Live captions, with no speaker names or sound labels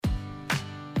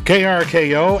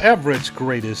KRKO, Everett's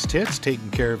Greatest Hits, taking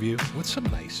care of you with some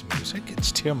nice music. It's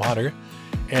Tim Hunter,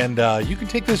 and you can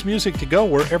take this music to go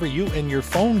wherever you and your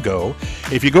phone go.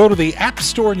 If you go to the App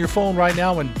Store on your phone right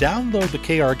now and download the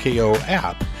KRKO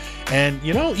app, and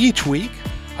you know, each week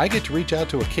I get to reach out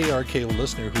to a KRKO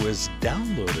listener who has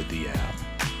downloaded the app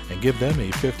and give them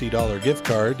a $50 gift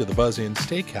card to the Buzz Inn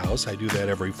Steakhouse. I do that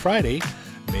every Friday.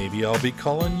 Maybe I'll be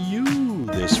calling you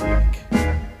this week.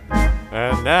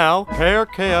 And now,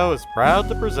 KRKO is proud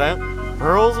to present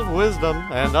Pearls of Wisdom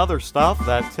and other stuff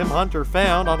that Tim Hunter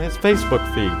found on his Facebook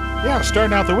feed. Yeah,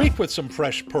 starting out the week with some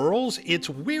fresh pearls. It's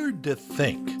weird to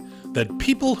think that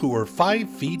people who are 5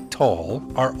 feet tall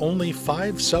are only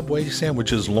 5 Subway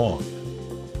sandwiches long.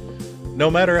 No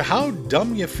matter how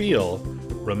dumb you feel,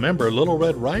 remember Little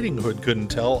Red Riding Hood couldn't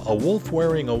tell a wolf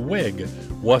wearing a wig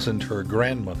wasn't her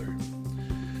grandmother.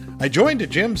 I joined a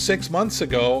gym 6 months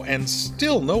ago and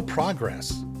still no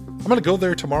progress. I'm going to go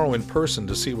there tomorrow in person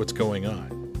to see what's going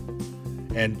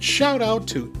on. And shout out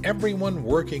to everyone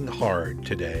working hard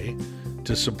today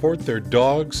to support their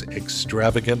dog's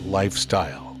extravagant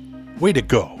lifestyle. Way to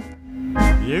go.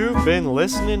 You've been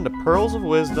listening to Pearls of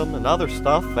Wisdom and other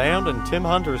stuff found in Tim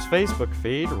Hunter's Facebook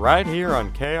feed right here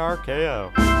on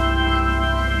KRKO.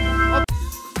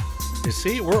 You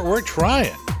see, we're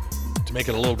trying to make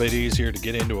it a little bit easier to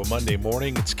get into a Monday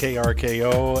morning. It's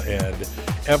KRKO and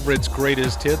Everett's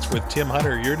Greatest Hits with Tim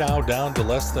Hunter. You're now down to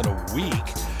less than a week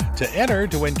to enter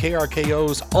to win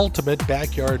KRKO's Ultimate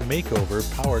Backyard Makeover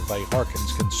powered by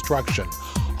Harkins Construction.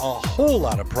 A whole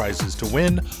lot of prizes to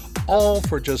win, all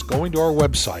for just going to our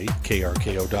website,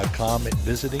 krko.com, and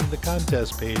visiting the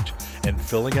contest page and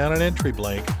filling out an entry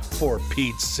blank. For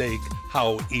Pete's sake,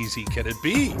 how easy can it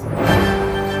be?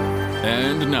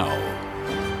 And now,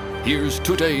 here's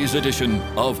today's edition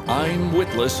of I'm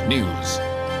Witless News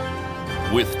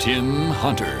with Tim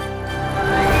Hunter.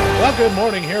 Well, good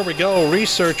morning. Here we go.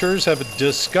 Researchers have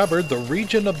discovered the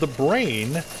region of the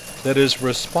brain that is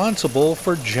responsible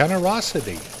for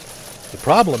generosity. The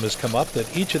problem has come up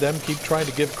that each of them keep trying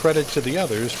to give credit to the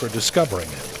others for discovering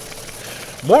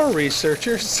it. More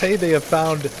researchers say they have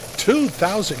found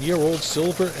 2,000-year-old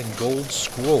silver and gold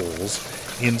scrolls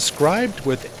inscribed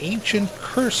with ancient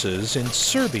curses in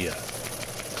Serbia.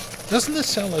 Doesn't this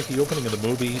sound like the opening of the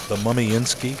movie The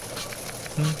Mummy-insky?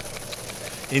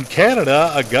 In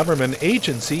Canada, a government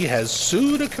agency has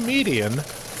sued a comedian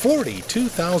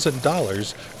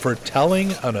 $42,000 for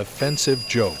telling an offensive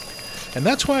joke. And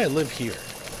that's why I live here.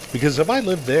 Because if I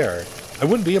lived there, I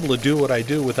wouldn't be able to do what I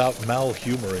do without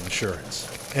malhumor insurance.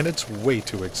 And it's way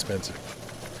too expensive.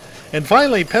 And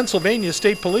finally, Pennsylvania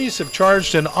State Police have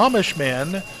charged an Amish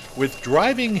man with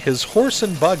driving his horse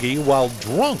and buggy while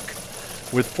drunk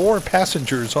with 4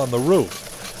 passengers on the roof.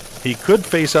 He could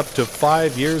face up to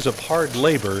 5 years of hard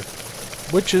labor,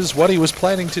 which is what he was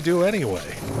planning to do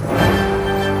anyway.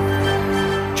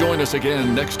 Join us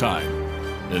again next time,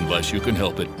 unless you can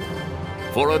help it,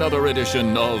 for another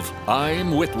edition of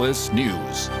I'm Witless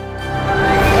News.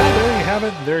 Well, there you have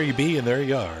it, and there you be, and there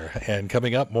you are. And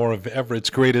coming up, more of Everett's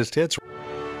Greatest Hits.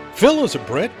 Phil is a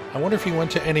Brit. I wonder if he went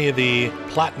to any of the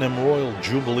Platinum Royal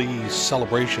Jubilee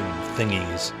celebration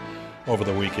thingies over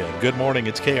the weekend. Good morning,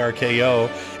 it's KRKO.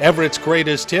 Everett's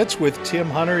Greatest Hits with Tim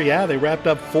Hunter. Yeah, they wrapped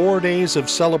up 4 days of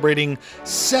celebrating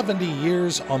 70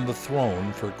 years on the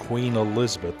throne for Queen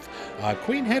Elizabeth.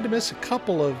 Queen had to miss a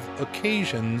couple of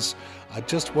occasions.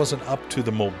 Just wasn't up to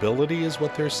the mobility is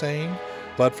what they're saying.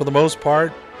 But for the most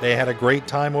part, they had a great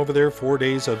time over there. 4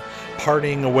 days of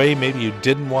partying away. Maybe you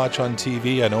didn't watch on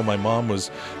TV. I know my mom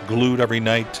was glued every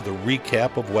night to the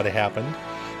recap of what happened.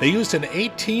 They used an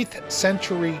 18th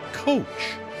century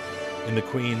coach in the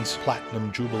Queen's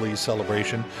Platinum Jubilee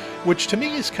celebration, which to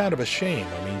me is kind of a shame.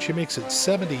 I mean, she makes it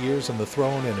 70 years on the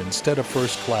throne, and instead of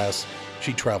first class,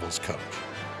 she travels coach.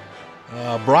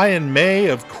 Brian May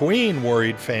of Queen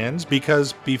worried fans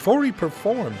because before he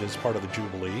performed as part of the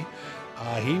Jubilee,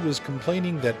 he was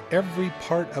complaining that every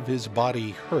part of his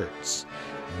body hurts.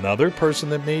 Another person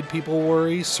that made people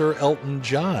worry, Sir Elton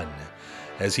John.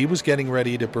 As he was getting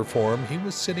ready to perform, he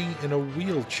was sitting in a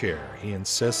wheelchair. He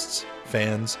insists,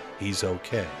 fans, he's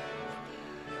okay.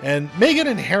 And Meghan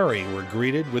and Harry were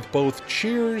greeted with both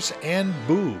cheers and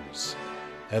boos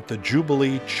at the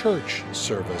Jubilee Church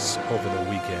service over the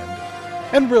weekend.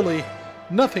 And really,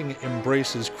 nothing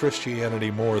embraces Christianity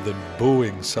more than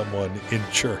booing someone in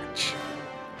church.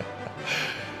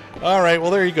 All right,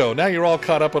 well, there you go. Now you're all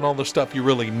caught up on all the stuff you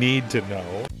really need to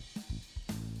know.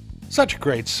 Such a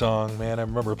great song, man. I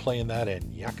remember playing that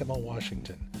in Yakima,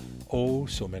 Washington. Oh,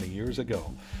 so many years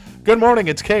ago. Good morning,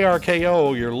 it's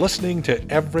KRKO. You're listening to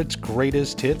Everett's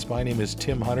Greatest Hits. My name is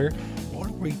Tim Hunter. What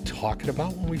we talking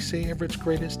about when we say Everett's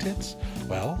Greatest Hits?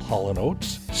 Well, Hall &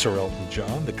 Oates, Sir Elton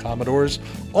John, the Commodores,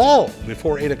 all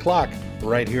before 8 o'clock,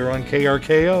 right here on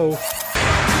KRKO.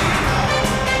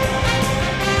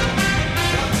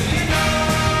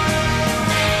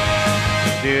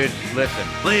 Dude, listen.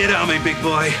 Lay it on me, big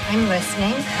boy. I'm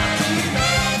listening.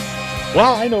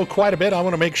 Well, I know quite a bit. I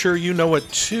want to make sure you know it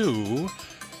too.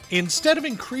 Instead of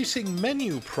increasing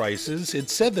menu prices,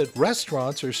 it's said that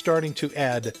restaurants are starting to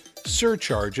add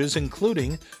surcharges,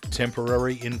 including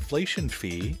temporary inflation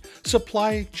fee,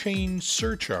 supply chain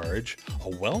surcharge, a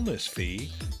wellness fee,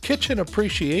 kitchen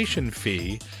appreciation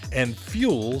fee, and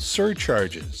fuel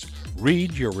surcharges.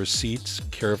 Read your receipts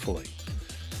carefully.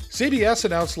 CBS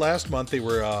announced last month they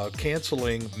were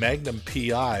canceling Magnum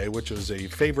P.I., which was a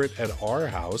favorite at our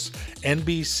house.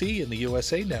 NBC and the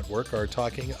USA Network are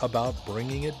talking about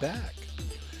bringing it back.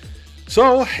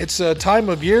 So it's a time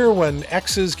of year when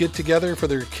exes get together for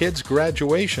their kids'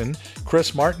 graduation.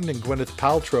 Chris Martin and Gwyneth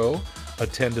Paltrow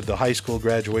attended the high school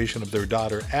graduation of their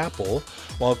daughter Apple,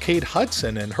 while Kate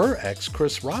Hudson and her ex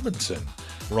Chris Robinson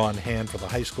were on hand for the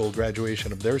high school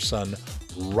graduation of their son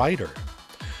Ryder.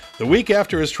 The week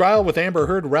after his trial with Amber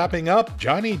Heard wrapping up,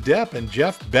 Johnny Depp and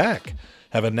Jeff Beck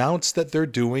have announced that they're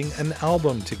doing an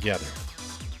album together.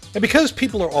 And because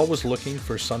people are always looking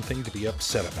for something to be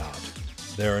upset about,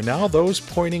 there are now those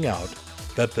pointing out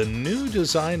that the new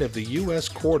design of the U.S.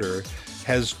 quarter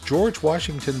has George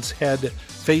Washington's head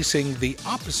facing the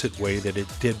opposite way that it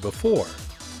did before.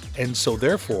 And so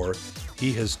therefore,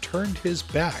 he has turned his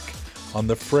back on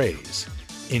the phrase,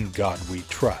 "In God We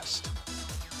Trust."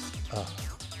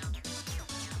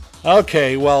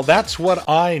 Okay, well, that's what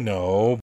I know.